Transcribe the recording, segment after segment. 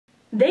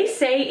They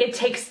say it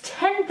takes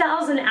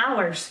 10,000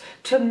 hours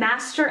to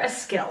master a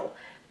skill,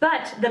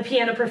 but the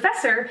piano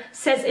professor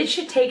says it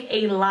should take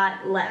a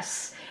lot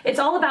less. It's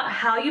all about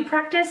how you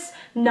practice,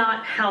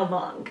 not how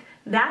long.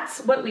 That's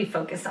what we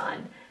focus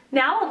on.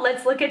 Now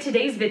let's look at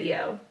today's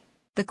video.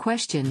 The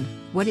question,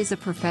 what is a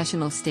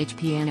professional stage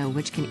piano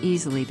which can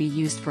easily be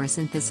used for a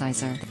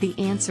synthesizer? The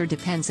answer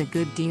depends a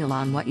good deal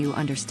on what you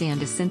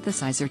understand a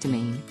synthesizer to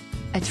mean.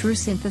 A true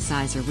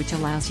synthesizer which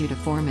allows you to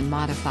form and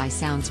modify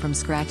sounds from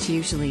scratch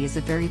usually is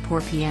a very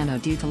poor piano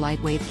due to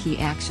lightweight key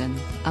action,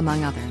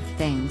 among other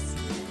things.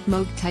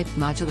 Moog-type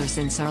modular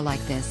synths are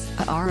like this.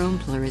 A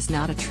R-Ompler is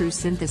not a true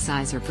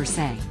synthesizer per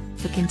se,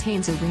 but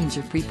contains a range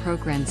of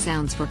pre-programmed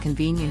sounds for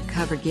convenient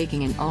cover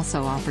gigging and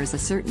also offers a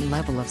certain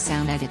level of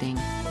sound editing.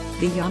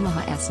 The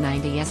Yamaha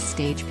S90S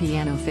stage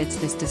piano fits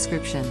this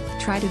description.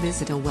 Try to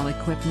visit a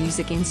well-equipped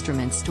music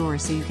instrument store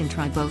so you can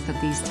try both of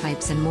these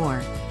types and more,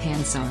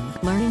 hands-on.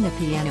 Learning the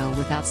piano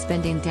without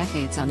spending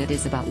decades on it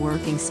is about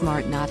working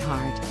smart, not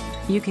hard.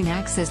 You can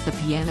access the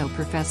Piano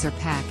Professor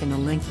pack in the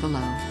link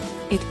below.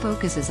 It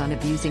focuses on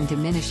abusing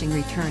diminishing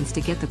returns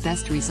to get the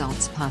best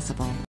results possible.